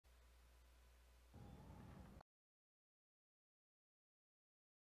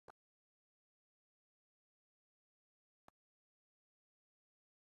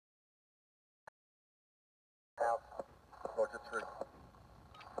Roger 3.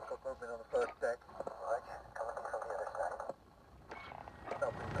 Got movement on the first deck. Right, coming in from the other side.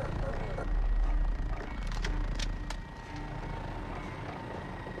 Nothing there, no water.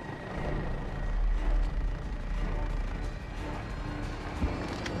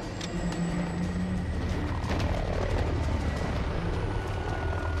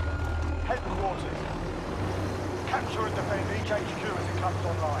 Headquarters. Capture and defend each HQ as it comes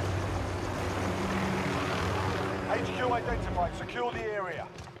online. HQ identified. Secure the area.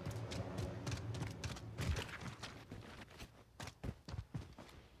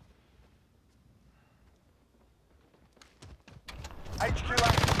 HQ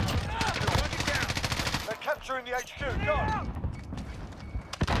active. They're capturing the HQ. Go!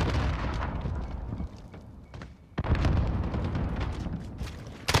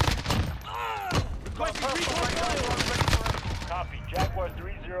 Copy. Jaguar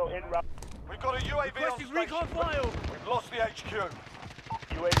 3-0 en route. We've got a UAV on station. Recon flyover. We've lost the HQ.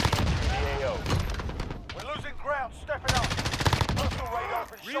 UAV entering the AO. We're losing ground. Stepping up. Personal radar has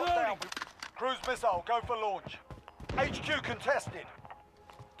been shot down. Cruise missile. Go for launch. HQ contested.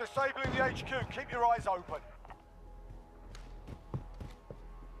 Disabling the HQ. Keep your eyes open.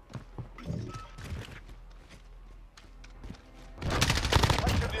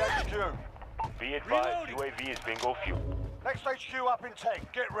 Taking the HQ. Be advised, UAV is bingo fuel. Next HQ up in 10.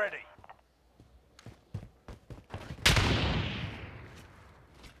 Get ready.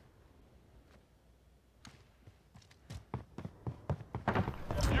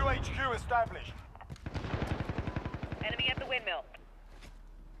 New HQ established. Enemy at the windmill.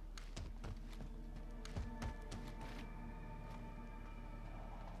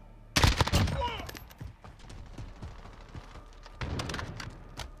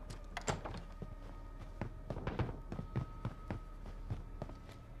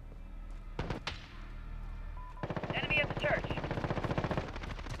 Enemy at the church.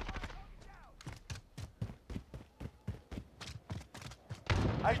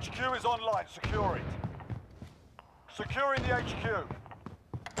 HQ is online. Secure it. Securing the HQ.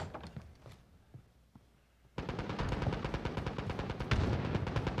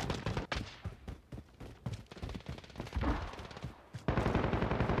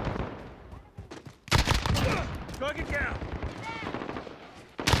 Target down.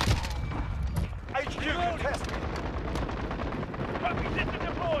 HQ contested. Copy. System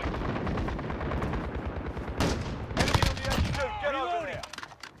deployed. Enemy on the HQ. Get over there.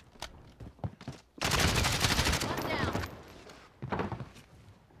 One down.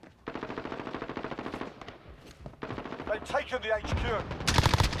 They've taken the HQ.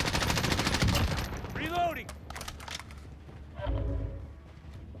 Reloading.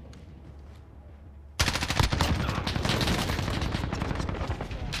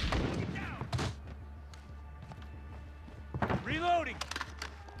 Reloading.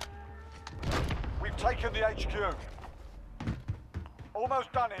 We've taken the HQ.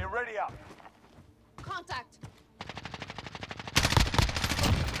 Almost done here. Ready up. Contact.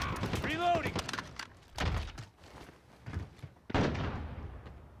 Reloading.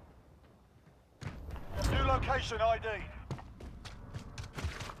 New location ID.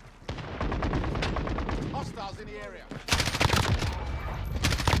 Hostiles in the area.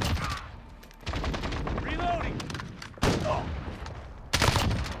 Reloading. Oh.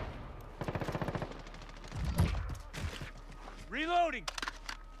 Reloading.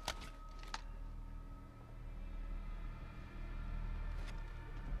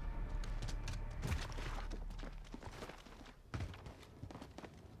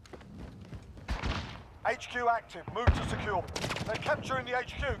 HQ active. Move to secure. They're capturing the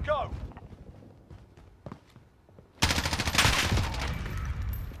HQ. Go.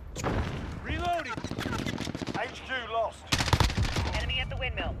 Reloading. HQ lost. Enemy at the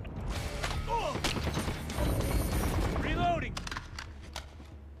windmill. Reloading.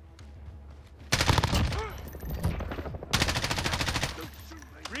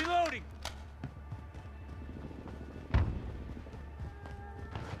 Reloading.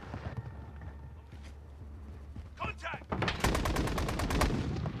 Contact.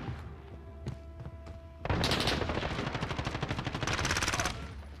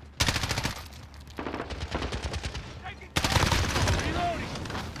 Reloading.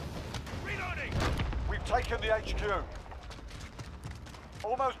 Reloading. We've taken the HQ.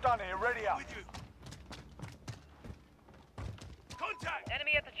 Almost done here. Ready up. With you. Contact.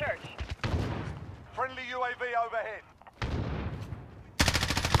 Enemy at the church. Friendly UAV overhead.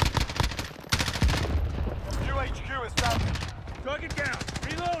 New HQ established. Target down.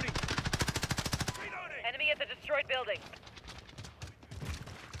 Reloading. Reloading. Enemy at the destroyed building.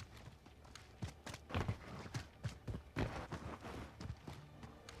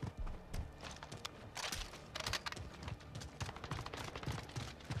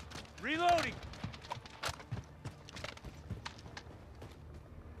 Reloading!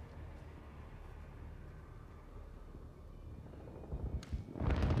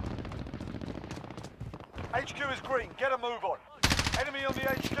 HQ is green. Get a move on. Enemy on the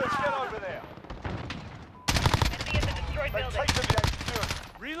HQ. Get over there. Enemy in the destroyed They've building. taken the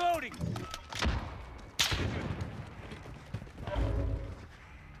HQ. Reloading!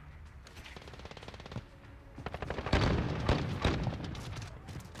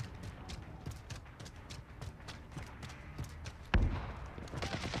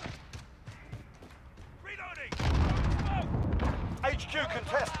 HQ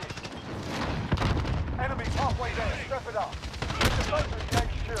contested. Enemies halfway there. Step it up. Defend the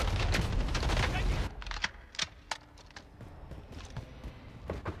HQ.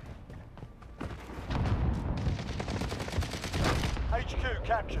 HQ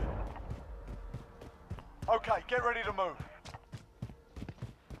captured. Okay, get ready to move.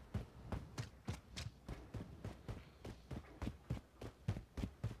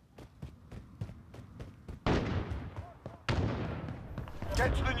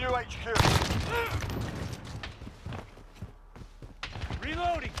 Get to the new HQ.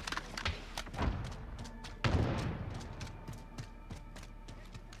 Reloading!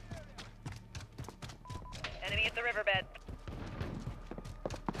 Enemy at the riverbed.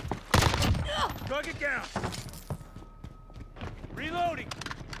 Target down! Reloading!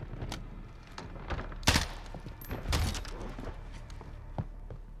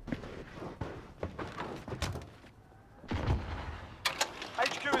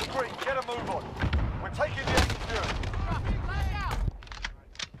 HQ is green. Get a move on. We're taking the HQ.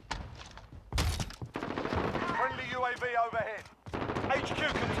 Friendly UAV overhead. HQ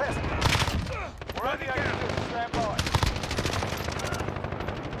contested. We're at the HQ. Stand by.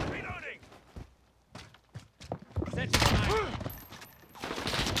 Reloading! Sentry mine.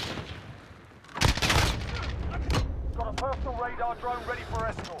 Got a personal radar drone ready for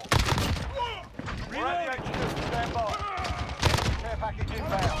escort. We're at the HQ. Stand by. Care package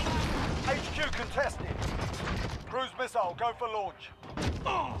inbound. HQ contested. Cruise missile. Go for launch.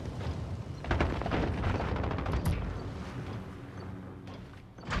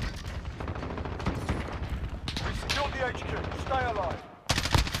 We secured the HQ. Stay alive.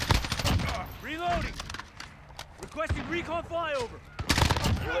 Reloading! Requesting recon flyover!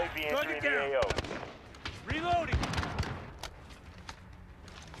 UAV entering the down. AO. Reloading!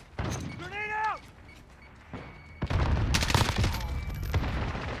 Grenade out!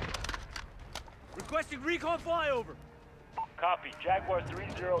 Requesting recon flyover! Copy. Jaguar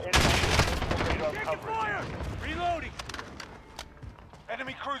 3-0 inbound. Radar Taking coverage. fire! Reloading!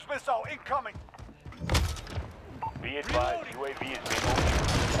 Enemy cruise missile incoming. Be advised, UAV is being opened.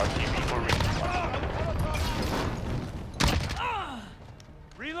 RTV for recon.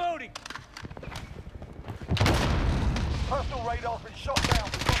 Reloading! Personal radar's been shot down.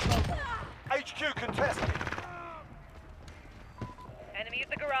 We've got no more. HQ contested. Enemy at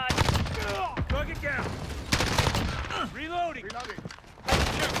the garage. Target down! Reloading!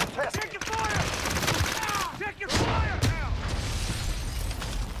 HQ contested. Take your fire! Take your fire!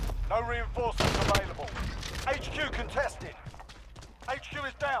 No reinforcements available. HQ contested. HQ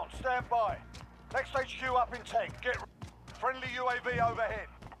is down. Stand by. Next HQ up in 10. Get friendly UAV overhead.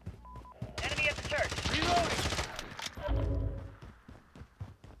 Enemy at the church. Reloading!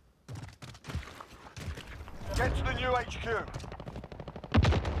 Get to the new HQ.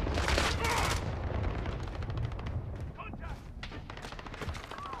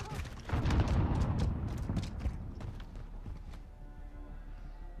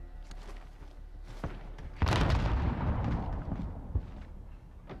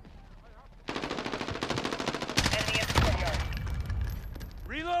 Enemy at the courtyard.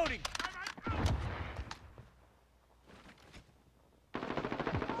 Reloading!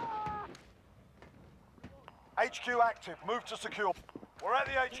 HQ active. Move to secure. We're at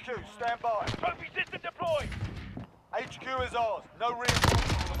the HQ. Stand by. Trophy system deployed. HQ is ours. No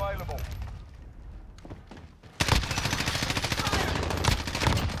reinforcements available.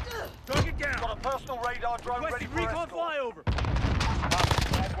 Target down! Got a personal radar drone ready Requesting for recon escort. flyover!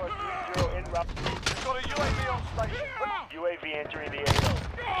 Jaguar 3-0 en route. We've got a UAV on station. UAV entering the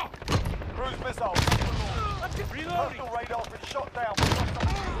AO. Cruise missile. Go for launch. Reloading! Personal radar's been shot down. We've got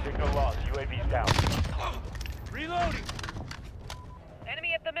some- Signal lost. UAV's down. Reloading!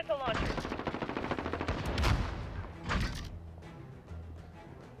 Enemy at the missile launcher.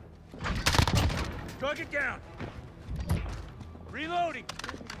 Target down! Reloading!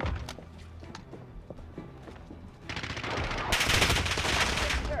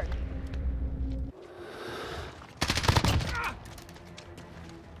 Church.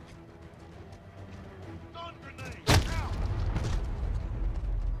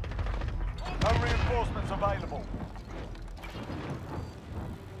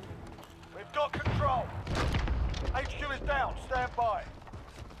 down. Stand by.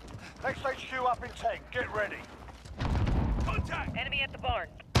 Next HQ up in 10. Get ready. Contact! Enemy at the barn.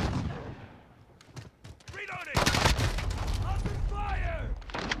 Reloading! Open fire!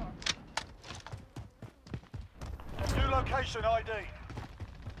 New location ID.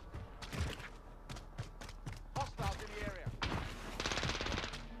 Hostiles in the area.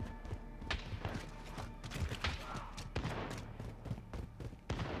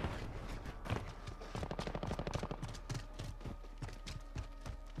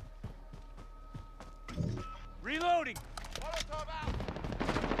 Reloading! Molotov out!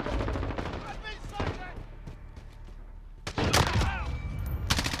 I've been sighted!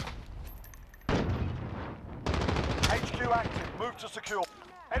 HQ active. Move to secure.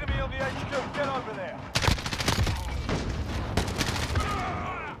 Enemy on the HQ. Get over there.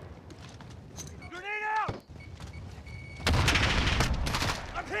 Grenade out!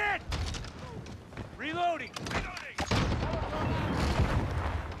 I'm hit! Reloading!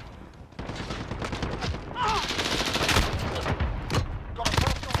 Got a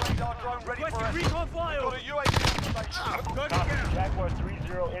personal radar drone ready for Requesting action. recon flyover! Got a UAV on station. Target Copy. down! Jaguar 3-0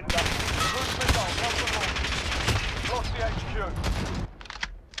 inbound. Cruise missile. Go for launch. Lost the HQ.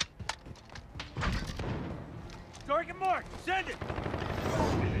 Target marked! Send it!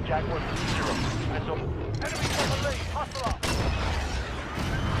 This is Jaguar 3-0. Missile. Enemies on the lead. Hustle up.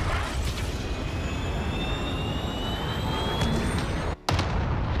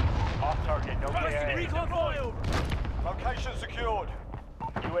 Off target. No Requesting KIA. recon flyover! Location secured.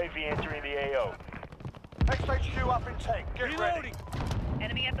 UAV entering the AO. Next HQ up in 10. Get ready. Reloading!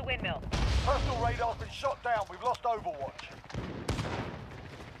 Enemy at the windmill. Personal radar's been shot down. We've lost Overwatch.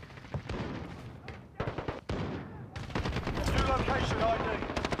 New location ID.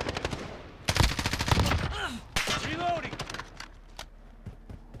 Reloading!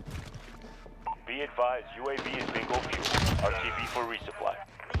 Be advised, UAV is bingo fuel. RTB for resupply.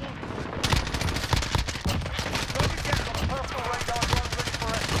 Target down! Personal radar drone ready for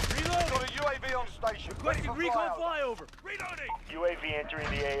action. Reloading! Got a UAV on station. Ready Requesting for recon flyover. flyover! Reloading! UAV entering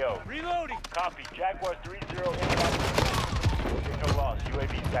the AO. Reloading! Copy. Jaguar 3-0 inbound. Signal lost.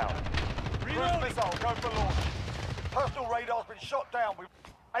 UAV down. Cruise Reloading! missile. Go for launch. Personal radar's been shot down.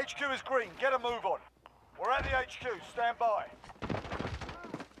 HQ is green. Get a move on. We're at the HQ. Stand by.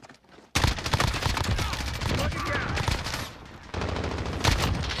 Target down!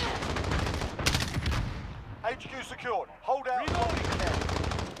 HQ secured. Hold out. Reloading.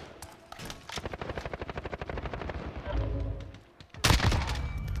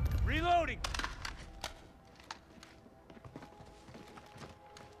 Reloading!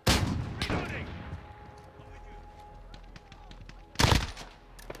 Reloading!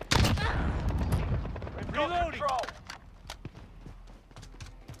 We've got Reloading. control.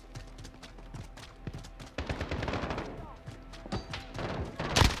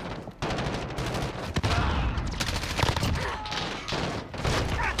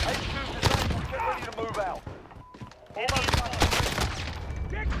 Move out. Almost done.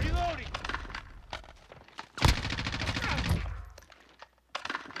 Dick, reloading!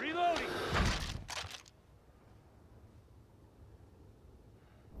 Reloading!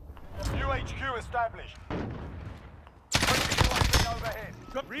 New HQ established. UAV overhead.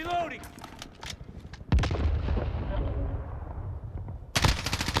 Reloading!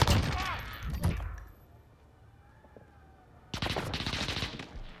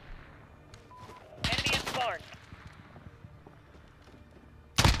 Enemy at the barn.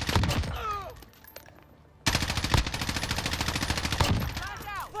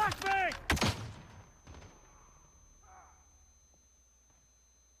 Flashbang!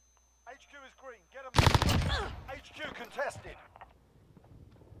 HQ is green. Get him. HQ contested.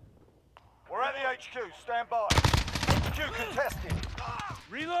 We're at the HQ. Stand by. HQ contested.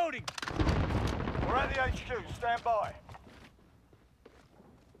 Reloading! We're at the HQ. Stand by.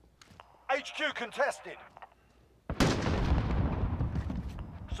 HQ contested.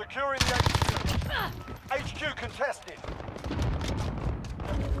 Securing the HQ. HQ contested.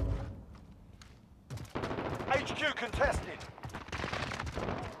 HQ contested.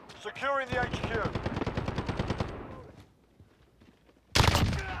 Securing the HQ.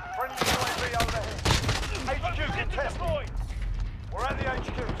 Friendly UAV overhead. HQ contested. We're at the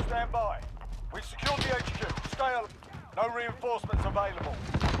HQ. Stand by. We've secured the HQ. Stay alert. No reinforcements available.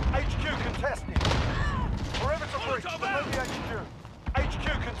 HQ contested. Perimeter breach. Defend the HQ. HQ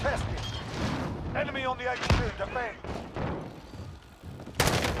contested. Enemy on the HQ. Defend.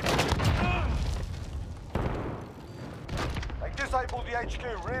 They disabled the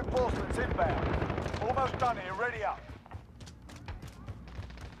HQ. Reinforcements inbound. Almost done here. Ready up.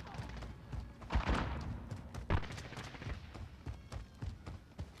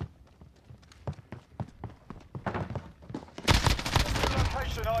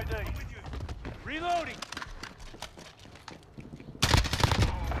 ID. Reloading.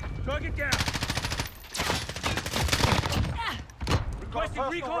 Target down. Got a Requesting personal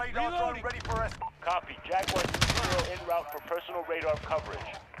recon. radar drone Reloading. ready for us. Copy. Jaguar 3-0 en route for personal radar coverage.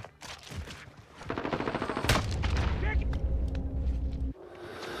 Check it.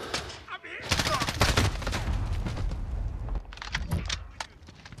 I'm here.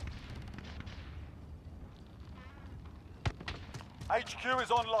 HQ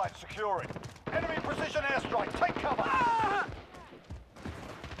is online. Secure it. Enemy precision airstrike. Take cover.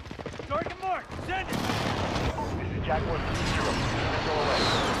 Target marked. Send it. This is Jaguar 3-0. Go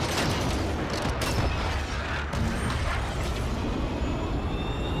away.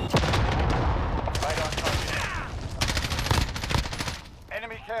 Right on target.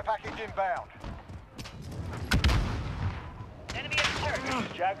 Enemy care package inbound. Enemy at the church.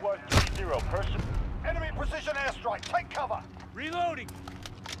 This is Jaguar 3-0. Person. Enemy precision airstrike. Take cover. Reloading.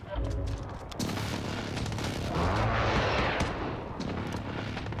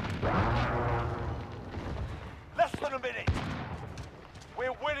 Less than a minute.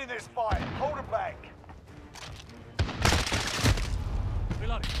 We're winning this fight. Hold them back.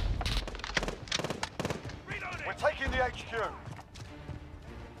 Reloading. We're taking the HQ.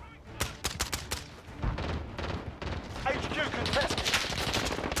 HQ contested.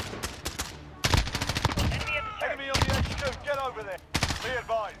 Enemy at the church. Enemy on the HQ. Get over there. Be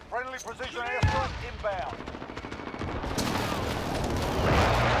advised. Friendly precision airstrike inbound.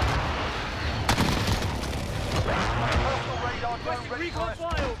 Personal radar drone ready for Recon us.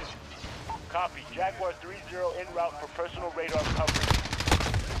 flyover. Copy. Jaguar 3-0 en route for personal radar coverage.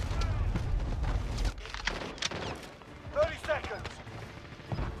 30 seconds.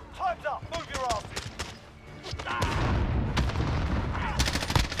 Time's up. Move your asses.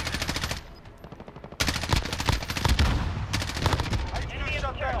 HQ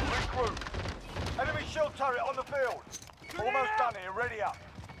shut down. Regroup. Enemy shield turret on the field. Almost done here. Ready up.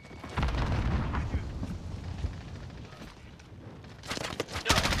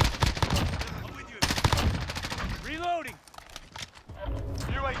 Reloading.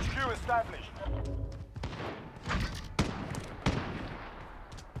 New HQ established.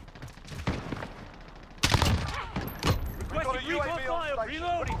 We've got a Requesting recon UAV on flyover. station.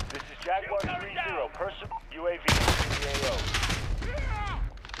 Reloading. This is Jaguar 3-0. Person. UAV in the AO.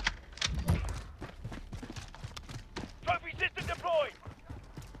 Trophy system deployed.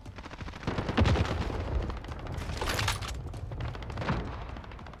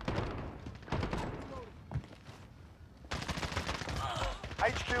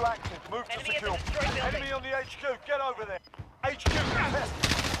 HQ active. Move to Enemy at secure. the destroyed building. Enemy on the HQ. Get over there. HQ contested.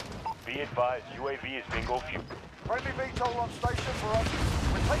 Be advised, UAV is bingo fuel. Friendly VTOL on station for us.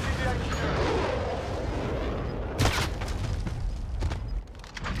 We're taking the HQ.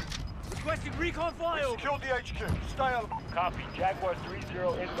 Requesting recon We flyover. secured the HQ. Stay on. Copy. Jaguar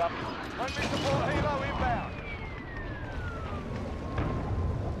 3-0 en route. Friendly support helo inbound.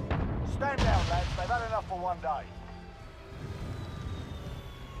 Stand down, lads. They've had enough for one day.